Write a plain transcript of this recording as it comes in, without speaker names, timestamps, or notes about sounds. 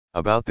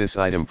About this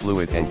item: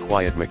 fluid and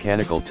quiet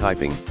mechanical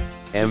typing.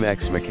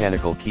 MX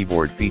Mechanical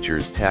Keyboard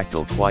features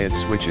tactile quiet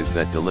switches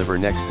that deliver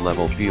next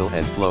level feel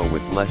and flow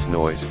with less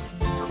noise.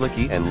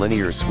 Clicky and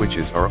linear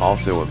switches are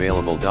also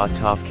available.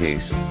 Top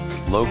case,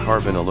 low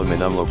carbon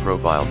aluminum low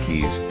profile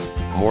keys,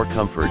 more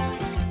comfort,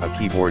 a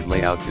keyboard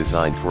layout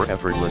designed for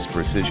effortless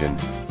precision,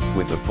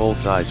 with a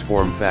full-size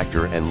form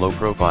factor and low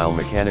profile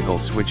mechanical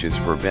switches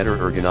for better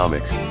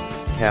ergonomics.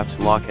 Caps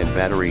lock and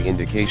battery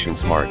indication,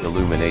 smart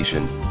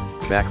illumination,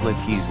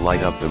 backlit keys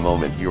light up the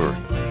moment your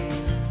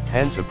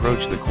hands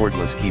approach the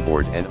cordless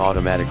keyboard and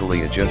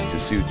automatically adjust to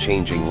suit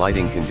changing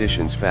lighting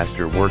conditions.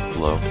 Faster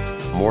workflow,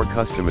 more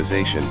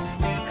customization,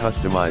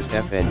 customize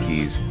FN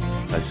keys,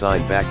 assign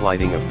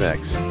backlighting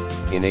effects,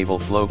 enable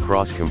flow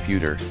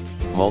cross-computer,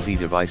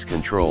 multi-device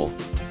control,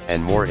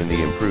 and more in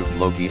the improved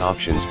Logi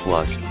options.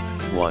 Plus,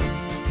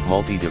 1.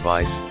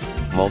 Multi-device,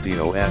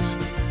 multi-OS,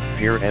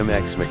 Pure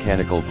MX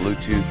Mechanical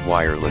Bluetooth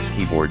wireless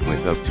keyboard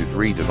with up to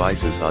 3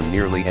 devices on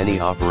nearly any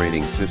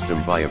operating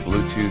system via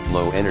Bluetooth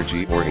Low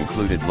Energy or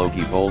included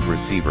Logi Bold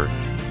receiver.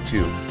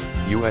 2.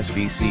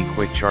 USB-C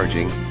quick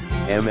charging,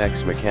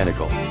 MX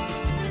Mechanical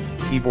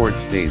keyboard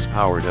stays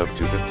powered up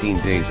to 15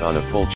 days on a full